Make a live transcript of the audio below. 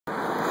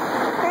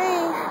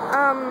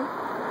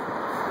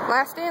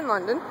Last day in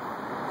London.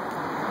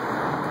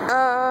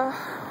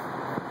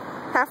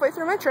 Halfway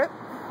through my trip.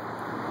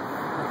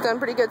 Done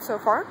pretty good so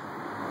far.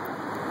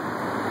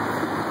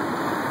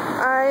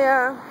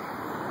 I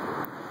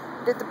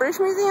did the British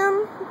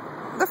Museum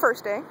the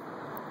first day.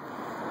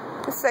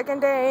 The second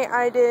day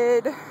I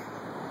did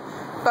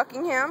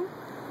Buckingham,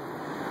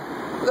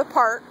 the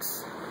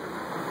parks,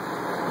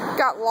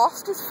 got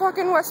lost as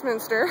fucking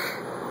Westminster,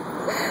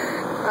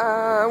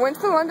 went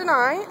to the London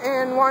Eye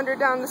and wandered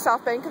down the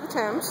south bank of the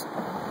Thames,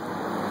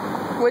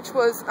 which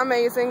was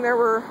amazing. There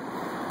were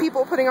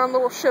people putting on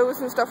little shows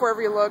and stuff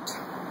wherever you looked.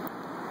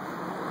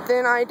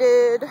 Then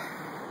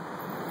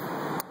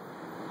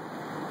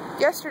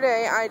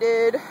yesterday I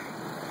did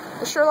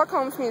the Sherlock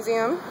Holmes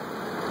Museum,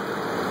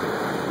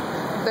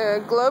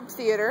 the Globe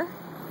Theater,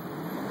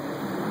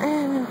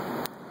 and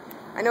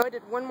I know I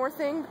did one more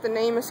thing, but the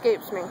name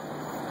escapes me.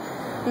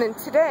 And then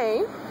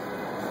today,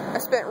 I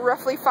spent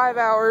roughly 5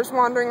 hours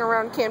wandering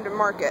around Camden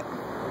Market,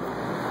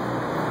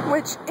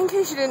 which, in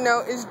case you didn't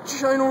know, is a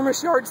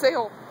ginormous yard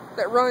sale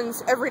that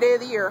runs every day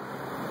of the year.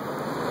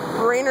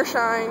 Rain or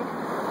shine,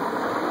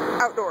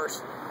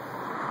 outdoors.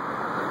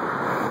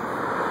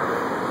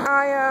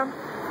 I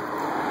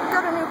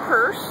got a new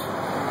purse.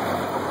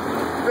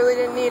 Really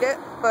didn't need it,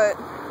 but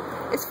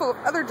it's full of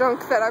other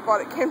junk that I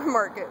bought at Camden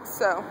Market,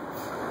 so,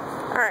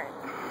 alright.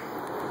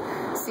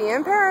 See you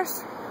in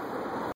Paris.